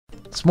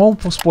Small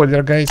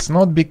spoiler, guys,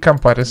 not big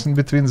comparison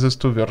between these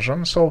two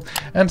versions. So,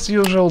 as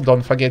usual,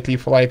 don't forget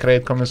leave a like,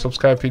 rate, comment,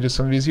 subscribe,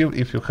 Udisen with you.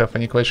 If you have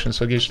any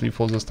questions or gauge, leave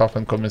all the stuff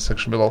in comment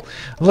section below.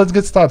 Let's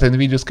get started. In the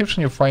video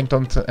description you find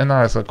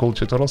another cool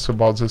tutorials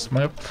about this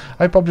map.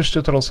 I publish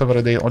tutorials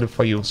every day only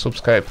for you.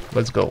 Subscribe.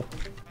 Let's go.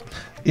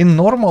 In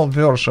normal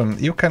version,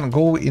 you can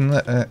go in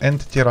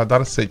entity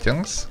radar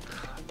settings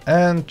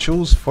and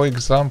choose, for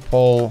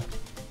example,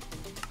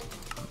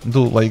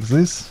 do like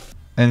this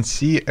and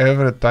see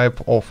every type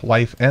of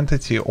live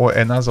entity or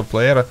another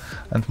player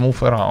and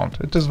move around.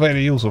 It is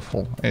very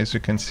useful, as you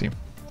can see.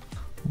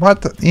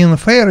 But in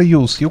fair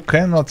use you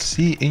cannot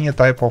see any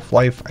type of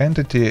live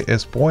entity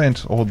as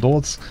points or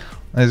dots.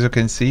 As you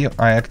can see,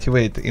 I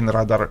activate in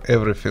radar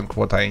everything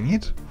what I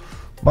need,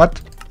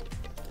 but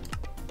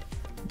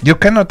you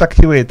cannot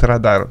activate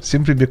radar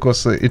simply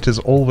because it is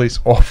always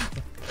off.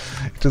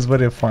 It is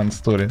very fun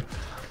story.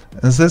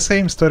 The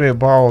same story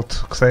about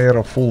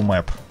XAERO full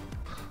map.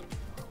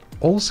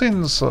 Also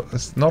in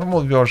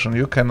normal version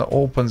you can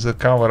open the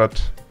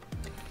covered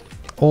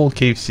all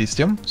cave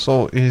system.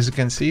 So as you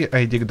can see,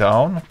 I dig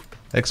down,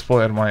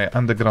 explore my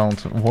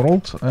underground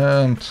world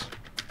and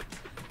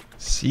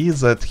see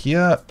that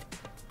here,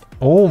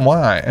 oh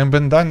my,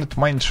 abandoned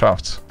mine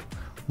shafts.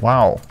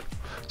 Wow.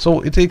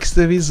 So it is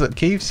with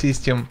cave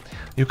system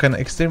you can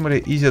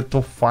extremely easy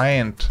to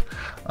find,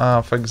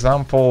 for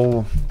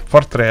example,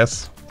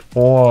 fortress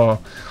or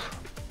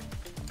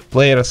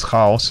players'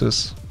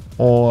 houses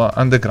or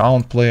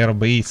underground player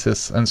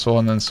bases and so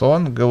on and so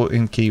on. Go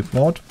in cave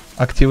mode,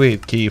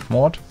 activate cave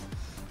mode,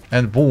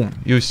 and boom,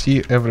 you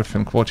see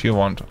everything what you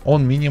want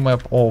on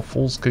minimap or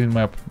full screen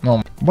map.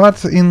 No,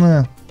 but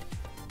in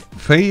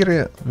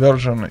fairy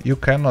version you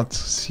cannot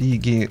see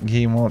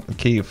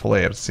cave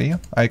layers. See,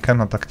 I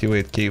cannot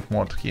activate cave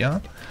mode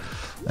here,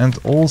 and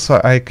also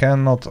I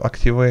cannot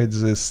activate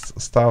this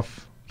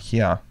stuff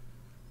here.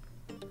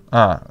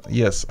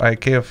 Yes, I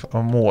cave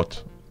mode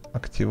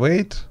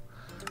activate,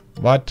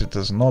 but it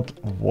does not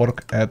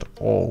work at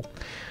all.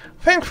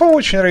 Thanks for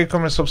watching, rate,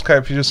 comment,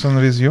 subscribe, Udisen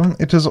with you.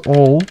 It is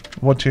all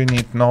what you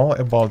need to know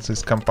about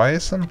this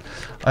comparison.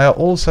 I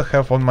also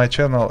have on my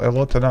channel a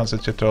lot of other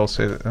tutorials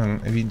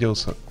and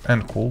videos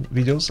and cool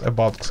videos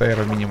about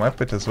XAERO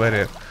minimap. It is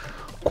very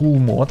cool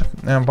mod,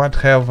 but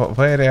have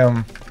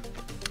very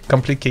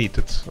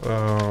complicated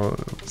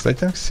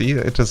settings. See,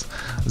 it is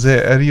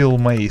the real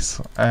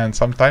maze, and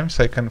sometimes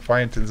I can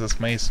find in this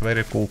maze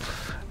very cool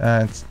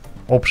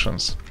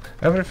options.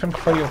 Everything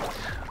for you.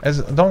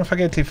 Don't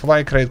forget to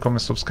like, rate,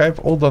 comment, subscribe.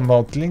 All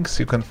download links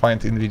you can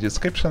find in the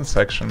description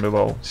section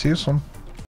below. See you soon.